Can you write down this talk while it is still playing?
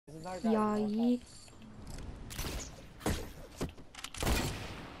Yeah,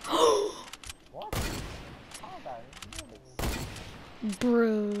 What? How that?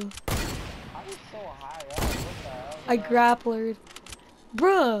 Bruh. I was so high up. What the hell? I grapplered.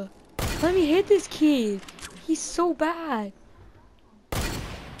 Bruh. Let me hit this kid. He's so bad. Oh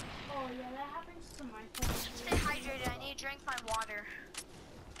yeah, that happens to my phone. Stay hydrated. I need to drink my water.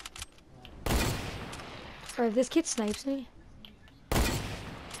 Bro, if this kid snipes me.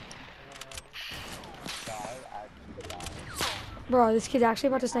 Bro, this kid's actually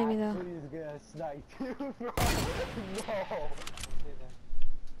about to snipe me though. He's gonna snipe you, bro. No.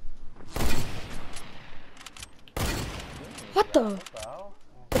 What the? What the hell?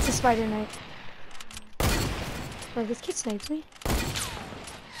 It's a spider knight. Bro, this kid snipes me.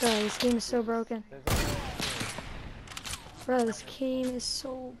 Bro, this game is so broken. Bro, this game is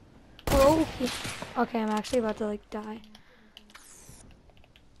so broken. Okay, I'm actually about to like die.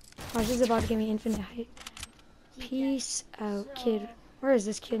 Watch, this is about to give me infinite height. Peace out, kid. Where is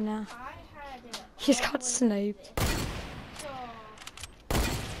this kid now? He just got sniped.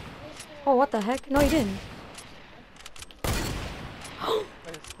 Oh, what the heck? No, he didn't.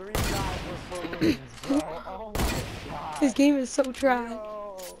 There's 3 guys with balloons, bro. Oh my god. This game is so trash.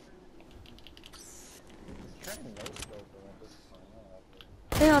 Yo.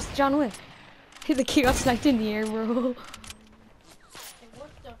 Hey, no, it's John Wick. The kid got sniped in the air, bro.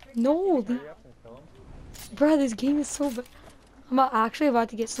 No, bro, this game is so bad. I'm actually about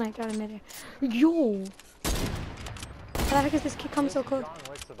to get sniped out of midair. Yo! How the heck is this kid coming so close?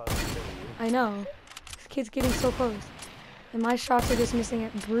 I know. This kid's getting so close. And my shots are just missing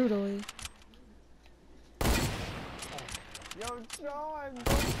it brutally. Yo, John, don't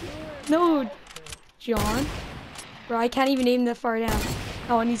do it. No! John? Bro, I can't even aim that far down.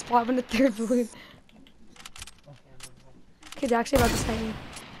 Oh, and he's popping the 3rd balloon. Kid's actually about to snipe me.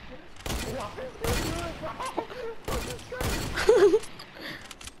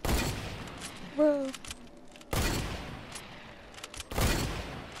 Bro.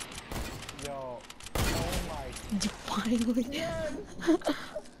 Yo, oh my. Finally.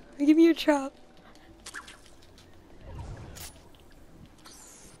 Give me your trap.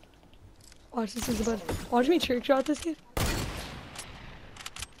 Watch, this is about. Watch me trick shot this kid.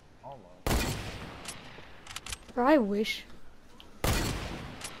 Almost. Bro, I wish.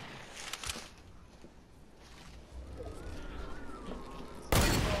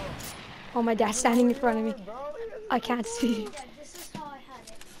 Oh, my dad's standing in front of me. I can't see. This is how I had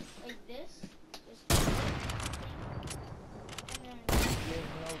it. Like this.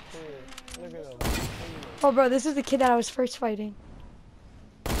 Look at him. Oh, bro, this is the kid that I was first fighting.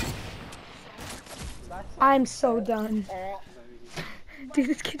 I'm so done. Dude,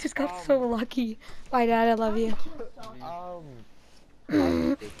 this kid just got so lucky. Bye, Dad, I love you.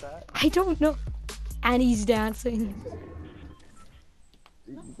 I don't know. And he's dancing.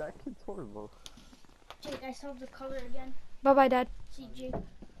 That kid's horrible. Jake, I solved the color again. Bye-bye, Dad. See, Jake.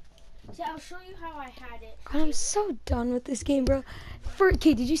 See, I'll show you how I had it. God, I'm so done with this game, bro.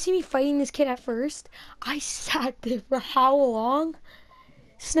 Okay, did you see me fighting this kid at first? I sat there for how long?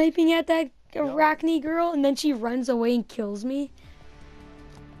 Sniping at that arachne girl, and then she runs away and kills me.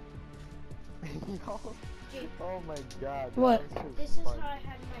 Oh my god. What? This is how I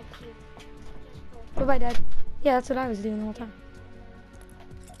had my cube. Bye-bye, Dad. Yeah, that's what I was doing the whole time.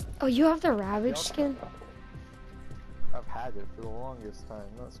 Oh, you have the Ravage skin? I've had it for the longest time.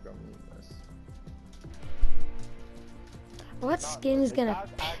 Let's go meet this. What skin is gonna...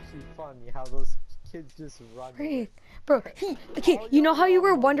 That's actually funny how those kids just run. Bro, okay, you know how you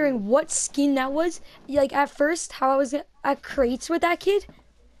were wondering what skin that was? Like, at first, how I was at crates with that kid?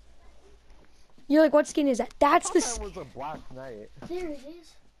 You're like, what skin is that? That's the That was a Black Knight. There it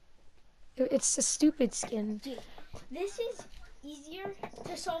is. It's a stupid skin. Dude, this is easier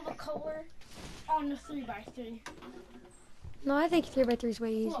to solve a color on the 3x3. No, I think 3x3 is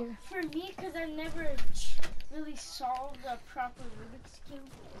way easier. Well, for me, because I never really solved the proper Rubik's Cube.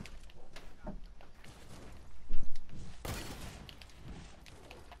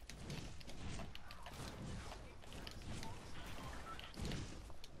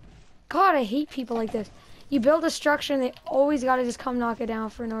 God, I hate people like this. You build a structure and they always gotta just come knock it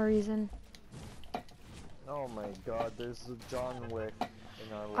down for no reason. Oh my god, there's a John Wick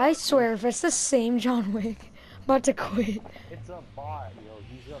in our life. I swear, if it's the same John Wick, I'm about to quit. It's a bot, yo.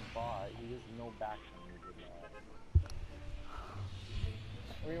 He's a bot. He has no background.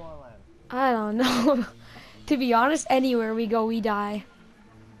 Where do you want to land? I don't know. To be honest, anywhere we go, we die.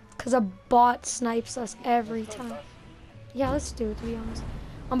 Because a bot snipes us every time. Yeah, let's do it, to be honest.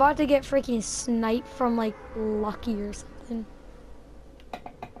 I'm about to get freaking sniped from, like, Lucky or something.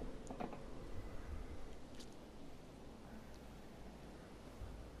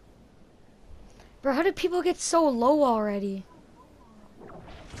 Bro, how did people get so low already?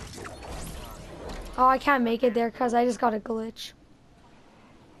 Oh, I can't make it there because I just got a glitch.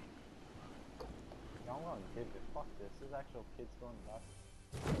 Yeah, I'm going digit. Fuck this. There's actual kids going back.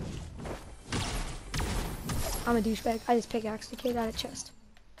 I'm a douchebag. I just pickaxed a kid out of chest.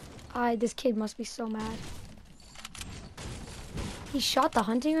 This kid must be so mad. He shot the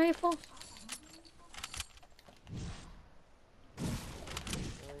hunting rifle? Really?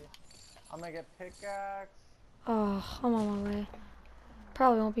 I'm gonna get pickaxe. Oh, I'm on my way.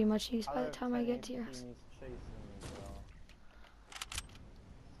 Probably won't be much use by the Other time I get to 10 yours. teammates chasing me, bro.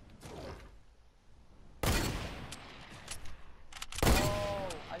 Oh,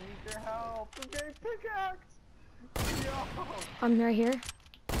 I need your help. I'm getting pickaxe. Yo. I'm right here.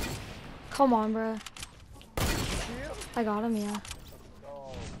 Come on, bro. You see him? I got him, yeah. Let's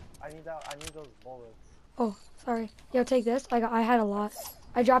go. I need that. I need those bullets. Oh, sorry. Yo, take this. I had a lot.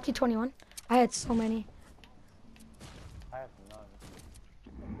 I dropped you 21. I had so many. I have none.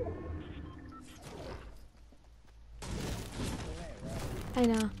 I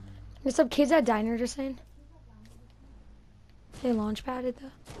know. There's some kids at diner just saying. They launch padded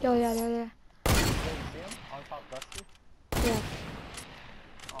though. Yo, yeah, they're there. Did you see him? On top Dusty? Yeah.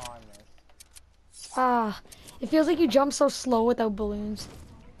 Oh, I missed. Ah, it feels like you jump so slow without balloons.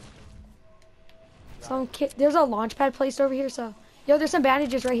 Some kid, there's a launch pad placed over here, so. Yo, there's some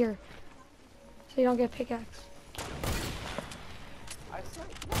bandages right here. So you don't get pickaxe. I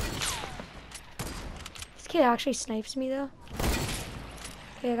sniped. This kid actually snipes me though.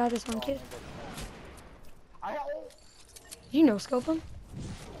 Okay, I got this one kid. Oh, You no scope him?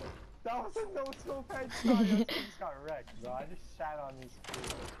 that was a no-scope headshot. This just got wrecked, bro. I just shat on these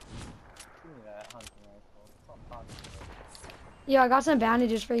kids. Give me that hunting rifle. It's not possible. Yo, I got some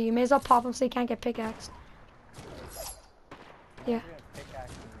bandages for you. You may as well pop them so you can't get pickaxed. Yeah. You're gonna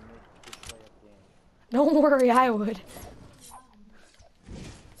pickaxe and make this way up game. Don't worry, I would.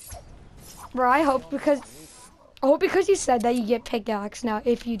 Bro, I hope because you said that you get pickaxe now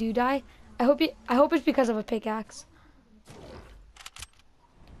if you do die. I hope it's because of a pickaxe.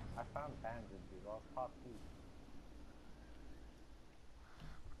 I found bandages, dude. I'll pop these.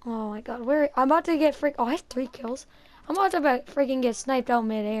 Oh my god, I'm about to get oh, I have 3 kills. I'm about to freaking get sniped out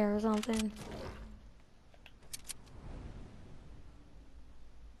mid-air or something.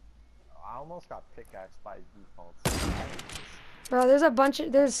 I almost got pickaxed by default. Bro,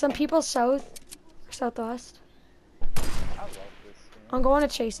 there's some people southwest. I love this game. I'm going to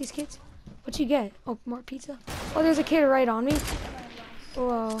chase these kids. What'd you get? Oh, more pizza. Oh, there's a kid right on me.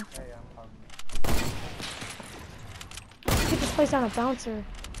 Whoa. Hey, I'm coming. Get this place on a bouncer.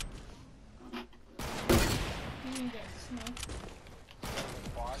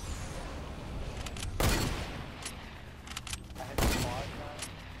 Quad. I hit the quad guy,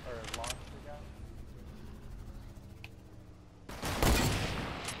 or launcher guy.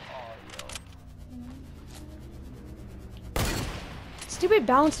 Oh, yo. Stupid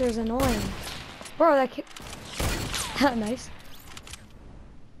bouncer is annoying. Bro, that kid. Nice.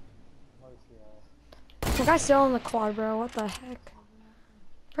 What is he at? The guy's still on the quad, bro. What the heck?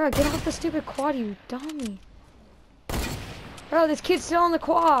 Bro, get off the stupid quad, you dummy. Bro, this kid's still on the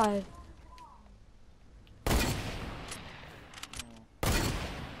quad.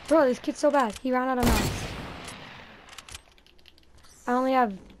 Bro, this kid's so bad. He ran out of mats. I only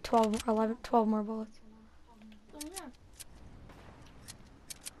have 12 more bullets.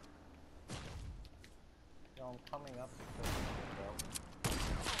 Yo, I'm coming up to bro.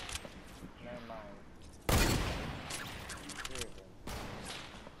 Never mind. 3 of them.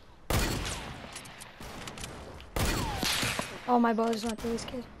 Oh, my bullet just went through this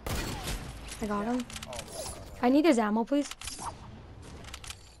kid. I got him. Oh, I need his ammo, please.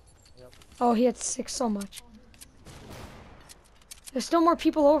 Yep. Oh, he had 6 so much. There's still more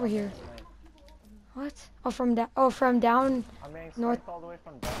people over here. What? Oh, from down I'm getting North- sniped all the way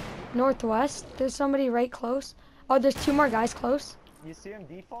from down. northwest. There's somebody right close. Oh, there's 2 more guys close. You see him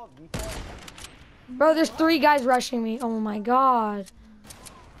default? Default? Bro, there's 3 guys rushing me. Oh my god.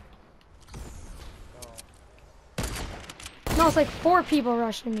 Oh. No, it's like 4 people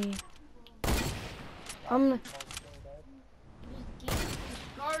rushing me. I'm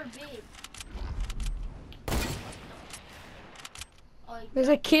There's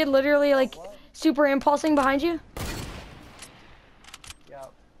a kid literally like What? super impulsing behind you.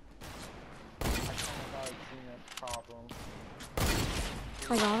 Yep. I kind of got a teammate problem.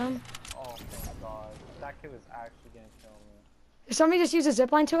 I got him. Oh, thank God. That kid was actually gonna kill me. Did somebody just use a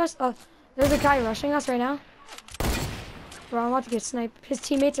zipline to us? There's a guy rushing us right now. Bro, I'm about to get sniped. His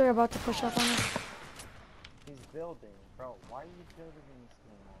teammates are about to push up on us. He's building. Bro, why are you building in this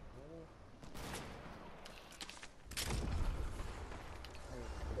game? Really?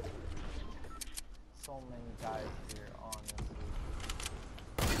 so many guys here, honestly.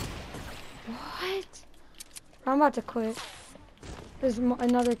 What? I'm about to quit. There's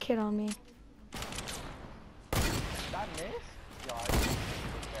another kid on me. That miss? Yo,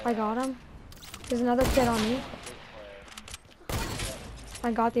 I got him. There's another kid on me.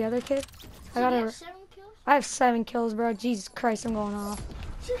 I got the other kid. I got a. 7 kills? I have 7 kills, bro. Jesus Christ, I'm going off.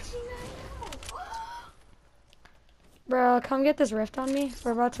 69 now. Bro, come get this rift on me.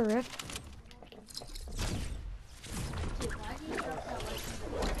 We're about to rift. Dude, why do you drop that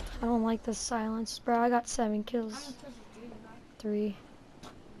like I don't like this silence, bro. I got 7 I'm kills. supposed to do that. 3.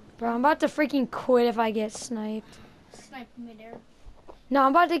 Bro, I'm about to freaking quit if I get sniped. Snipe midair. No,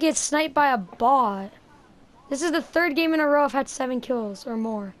 I'm about to get sniped by a bot. This is the 3rd game in a row I've had 7 kills or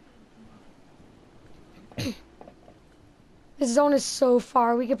more. This zone is so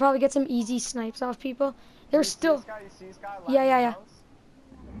far. We could probably get some easy snipes off people. They're still. You see this guy? Yeah. House?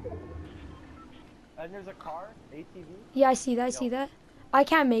 And there's a car, ATV. Yeah, I see that. I see that. I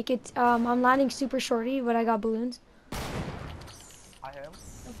can't make it. I'm landing super shorty, but I got balloons. I him.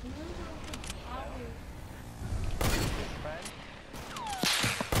 The balloons are with His friend.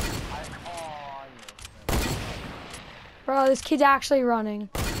 I missed him. Bro, this kid's actually running.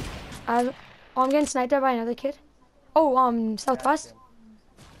 Oh, I'm getting sniped at by another kid. Oh, southwest.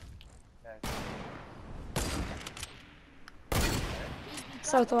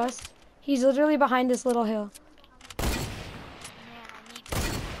 Southwest. He's literally behind this little hill. Man, I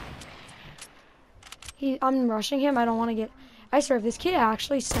need this. I'm rushing him. I don't want to get. I swear, if this kid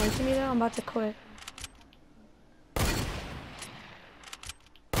actually sniped me though, I'm about to quit.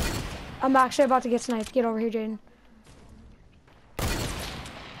 I'm actually about to get sniped. Get over here, Jaden.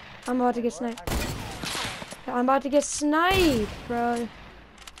 I'm about to get sniped. I'm about to get sniped, bro.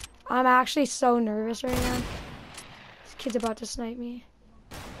 I'm actually so nervous right now. This kid's about to snipe me.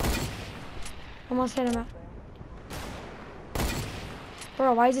 Almost hit him out.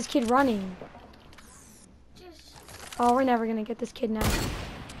 Bro, why is this kid running? Oh, we're never gonna get this kid now.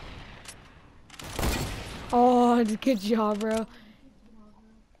 Oh, good job, bro.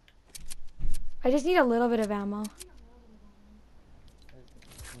 I just need a little bit of ammo.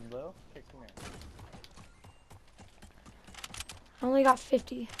 Lil? Okay, come here. I only got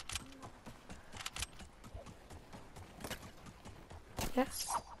 50. Yeah.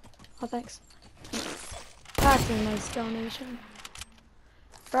 Oh, thanks. That's a nice donation.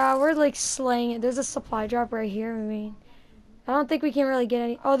 Bro, we're like slaying it. There's a supply drop right here. I mean, I don't think we can really get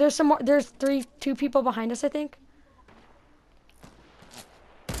any. Oh, there's some more. There's 2 people behind us, I think.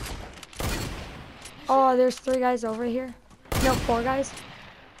 Oh, there's 3 guys over here. No, 4 guys.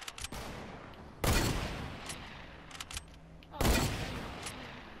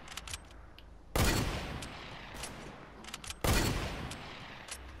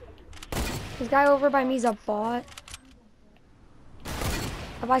 This guy over by me is a bot.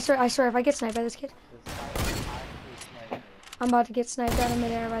 I swear, if I get sniped by this kid, This guy is actually sniping. I'm about to get sniped out of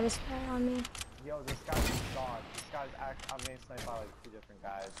midair by this guy on me. Yo, this guy's gone. This guy's I'm getting sniped by like 2 different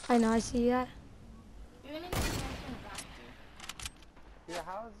guys. I know, I see that. You're gonna get sniped in the back, dude. Yeah,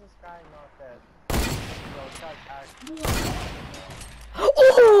 how is this guy not dead? Yo, this guy's actually.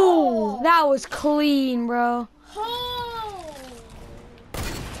 Oh, that was clean, bro. Oh!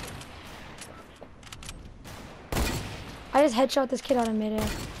 I just headshot this kid out of midair.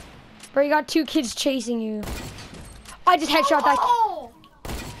 Bro, you got 2 kids chasing you. I just headshot that Oh!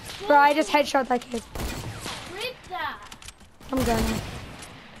 kid. Bro, I just headshot that kid. Rip that! I'm gonna.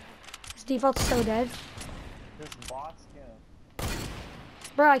 His default's so dead. This bot's gonna.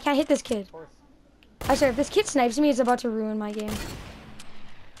 Bro, I can't hit this kid. Of course. I swear, if this kid snipes me, it's about to ruin my game.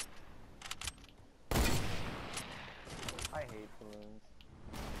 I hate balloons.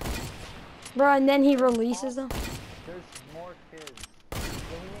 Bro, and then he releases them. There's more kids. Yo, we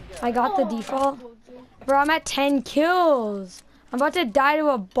need to get I got the default. Bro, I'm at 10 kills. I'm about to die to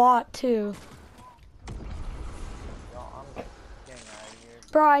a bot, too. Yo, I'm getting out of here.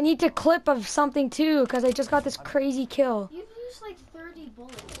 Bro, I need to clip of something, too, because I just got this crazy kill. You've used like 30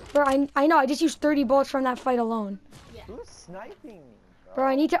 bullets. Bro, I know. I just used 30 bullets from that fight alone. Yeah. Who's sniping me, Bro,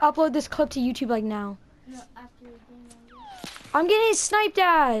 I need to upload this clip to YouTube, like, now. No, after the game over. I'm getting sniped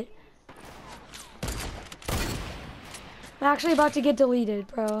at. I'm actually about to get deleted,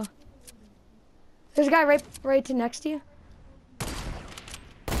 bro. There's a guy right to next to you.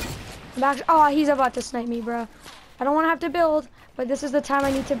 Oh, he's about to snipe me, bro. I don't want to have to build, but this is the time I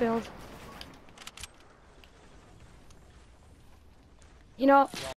need to build. You know,